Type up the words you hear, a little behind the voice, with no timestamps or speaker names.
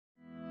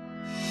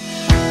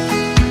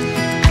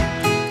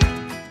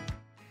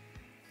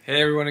Hey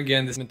everyone,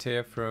 again, this is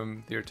Mateo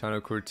from the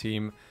Artano core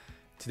team.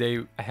 Today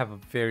I have a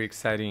very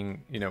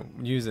exciting,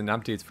 news and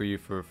updates for you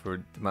for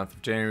the month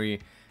of January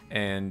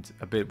and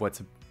a bit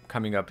what's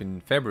coming up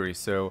in February.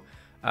 So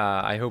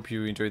I hope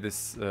you enjoyed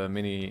this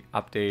mini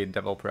update,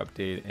 developer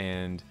update,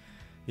 and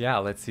yeah,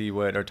 let's see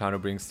what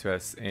Artano brings to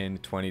us in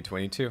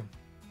 2022.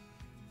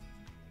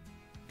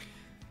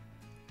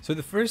 So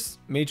the first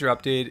major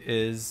update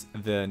is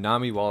the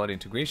Nami wallet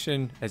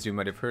integration. As you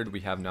might have heard,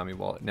 we have Nami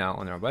wallet now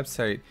on our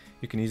website.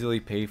 You can easily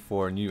pay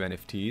for new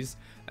NFTs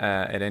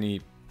at any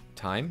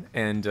time,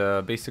 and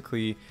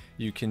basically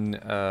you can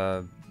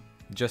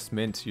just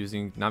mint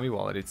using Nami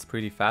wallet. It's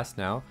pretty fast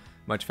now,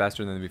 much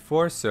faster than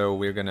before. So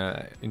we're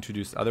gonna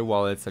introduce other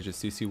wallets such as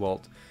CC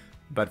Vault,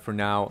 but for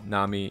now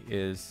Nami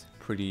is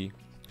pretty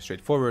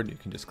straightforward. You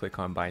can just click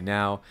on buy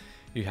now.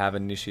 You have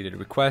an initiated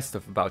request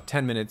of about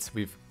 10 minutes.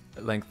 We've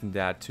lengthened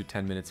that to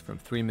 10 minutes from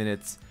 3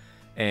 minutes,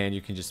 and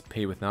you can just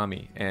pay with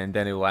Nami, and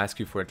then it will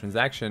ask you for a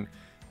transaction.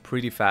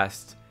 Pretty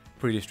fast,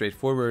 pretty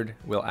straightforward.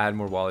 We'll add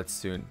more wallets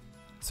soon.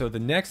 So the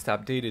next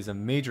update is a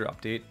major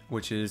update,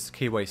 which is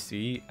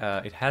KYC.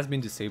 It has been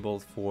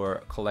disabled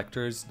for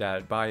collectors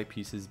that buy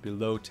pieces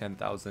below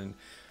 10,000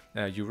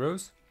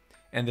 euros,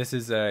 and this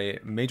is a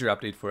major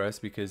update for us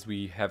because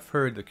we have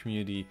heard the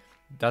community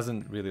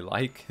doesn't really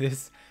like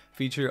this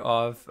feature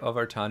of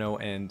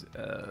Artano, and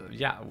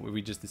yeah,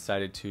 we just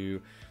decided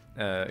to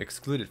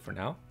exclude it for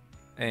now.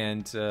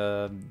 And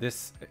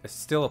this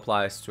still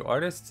applies to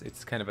artists.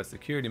 It's kind of a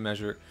security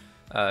measure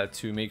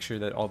to make sure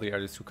that all the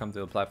artists who come to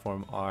the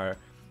platform are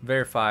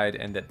verified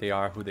and that they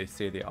are who they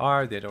say they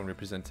are. They don't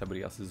represent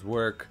somebody else's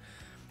work.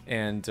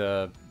 And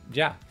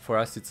yeah, for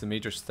us it's a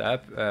major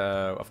step.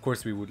 Of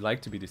course we would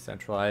like to be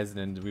decentralized,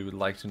 and we would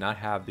like to not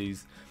have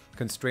these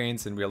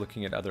constraints, and we are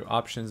looking at other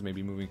options,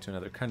 maybe moving to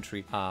another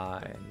country,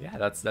 and yeah,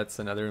 that's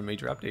another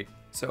major update.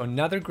 So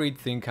another great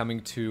thing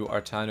coming to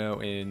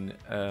Artano in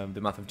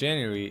the month of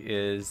January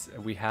is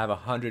we have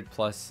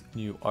 100+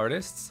 new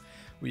artists.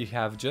 We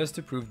have just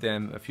approved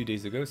them a few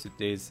days ago, so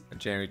today's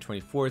January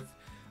 24th,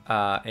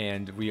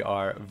 and we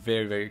are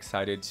very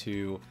excited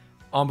to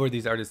onboard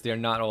these artists. They are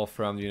not all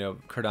from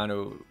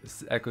Cardano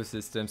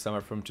ecosystem. Some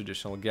are from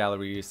traditional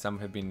galleries, some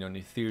have been on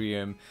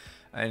Ethereum,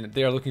 and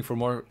they are looking for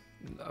more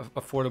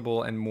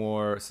affordable and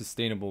more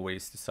sustainable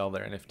ways to sell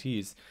their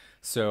NFTs.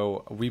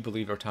 So we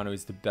believe Artano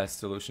is the best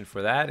solution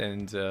for that,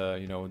 and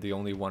the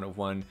only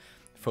one-of-one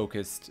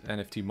focused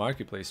NFT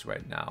marketplace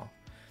right now.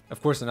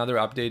 Of course, another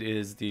update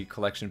is the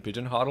collection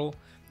PigeonHODL.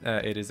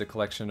 It is a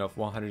collection of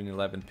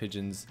 111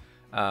 pigeons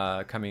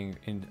coming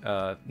in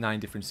 9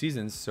 different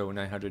seasons, so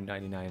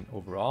 999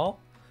 overall.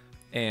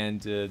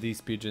 And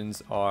these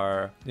pigeons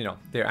are,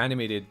 they're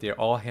animated, they're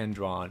all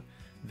hand-drawn,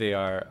 they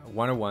are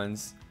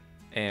one-of-ones,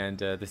 and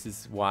this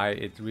is why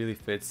it really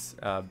fits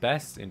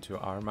best into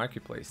our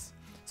marketplace.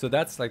 So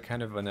that's like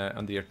kind of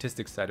on the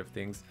artistic side of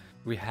things.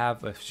 We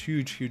have a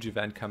huge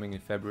event coming in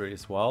February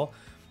as well.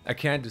 I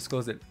can't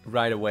disclose it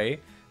right away,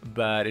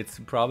 but it's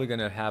probably going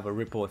to have a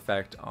ripple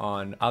effect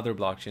on other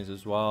blockchains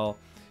as well.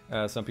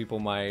 Some people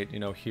might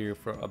hear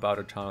about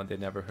Artano they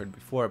never heard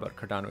before, about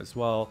Cardano as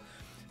well.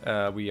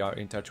 We are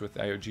in touch with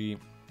IOG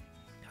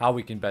how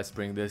we can best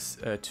bring this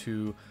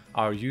to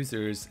our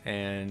users,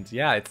 and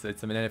yeah, it's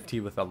an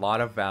NFT with a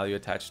lot of value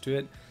attached to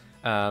it.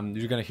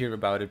 You're gonna hear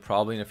about it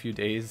probably in a few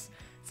days,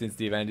 since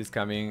the event is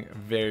coming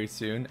very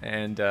soon,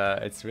 and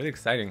it's really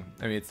exciting.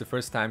 I mean, it's the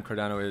first time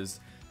Cardano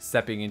is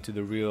stepping into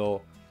the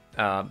real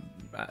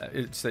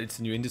it's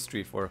a new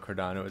industry for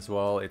Cardano as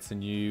well. It's a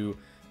new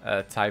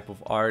type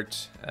of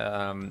art,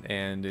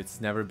 and it's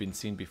never been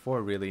seen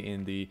before really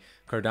in the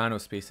Cardano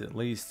space, at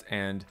least,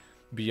 and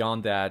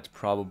beyond that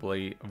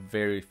probably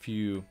very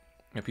few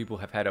people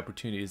have had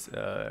opportunities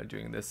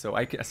doing this. So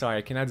sorry,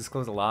 I cannot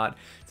disclose a lot.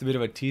 It's a bit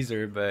of a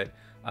teaser, but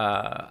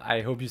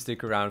I hope you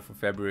stick around for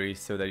February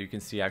so that you can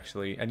see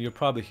actually, and you'll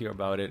probably hear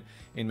about it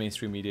in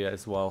mainstream media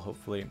as well,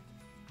 hopefully,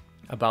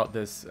 about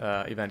this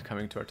event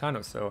coming to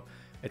Artano. So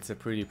it's a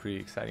pretty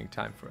exciting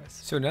time for us.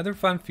 So another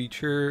fun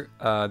feature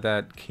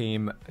that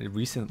came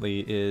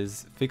recently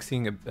is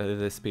fixing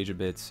this page a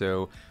bit.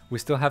 So we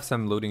still have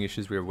some loading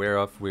issues we're aware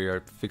of. We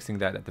are fixing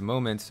that at the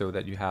moment so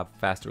that you have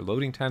faster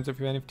loading times of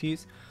your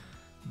NFTs.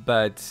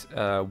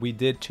 But we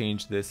did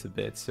change this a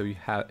bit. So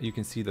you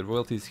can see the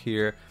royalties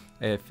here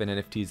if an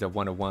NFT is a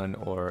 101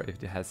 or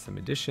if it has some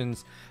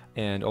additions,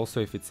 and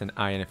also if it's an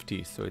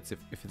INFT, so if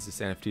it's this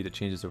NFT that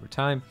changes over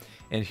time.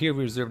 And here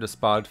we reserved a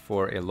spot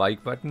for a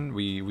like button.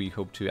 We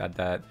hope to add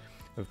that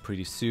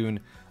pretty soon.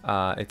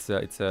 It's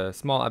a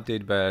small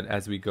update, but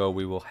as we go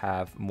we will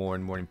have more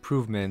and more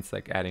improvements,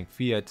 like adding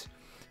fiat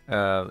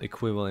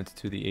equivalent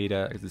to the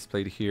ADA is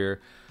displayed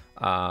here,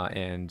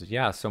 and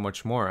yeah, so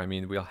much more. I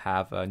mean, we'll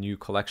have a new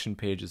collection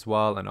page as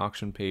well, an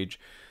auction page,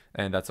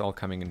 and that's all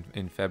coming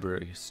in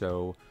February.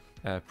 So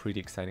pretty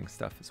exciting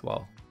stuff as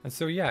well. And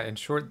so yeah, in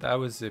short, that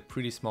was a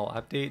pretty small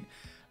update.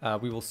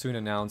 We will soon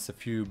announce a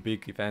few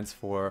big events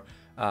for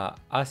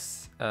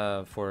us,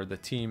 for the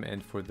team,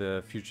 and for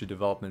the future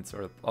developments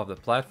of the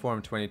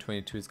platform.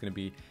 2022 is going to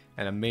be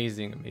an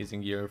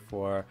amazing year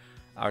for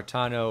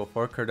Artano,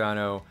 for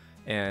Cardano,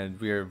 and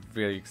we are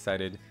very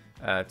excited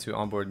to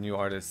onboard new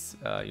artists.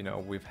 You know,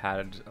 we've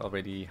had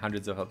already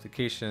hundreds of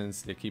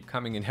applications. They keep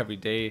coming in every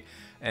day,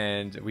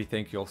 and we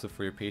thank you also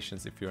for your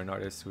patience if you're an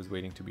artist who's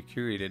waiting to be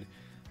curated,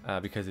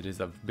 because it is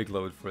a big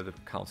load for the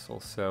council.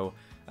 So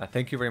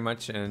thank you very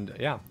much, and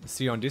yeah,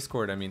 see you on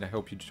Discord. I mean, I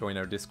hope you join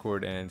our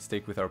Discord and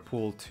stake with our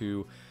pool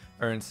to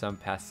earn some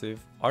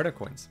passive Arta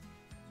coins.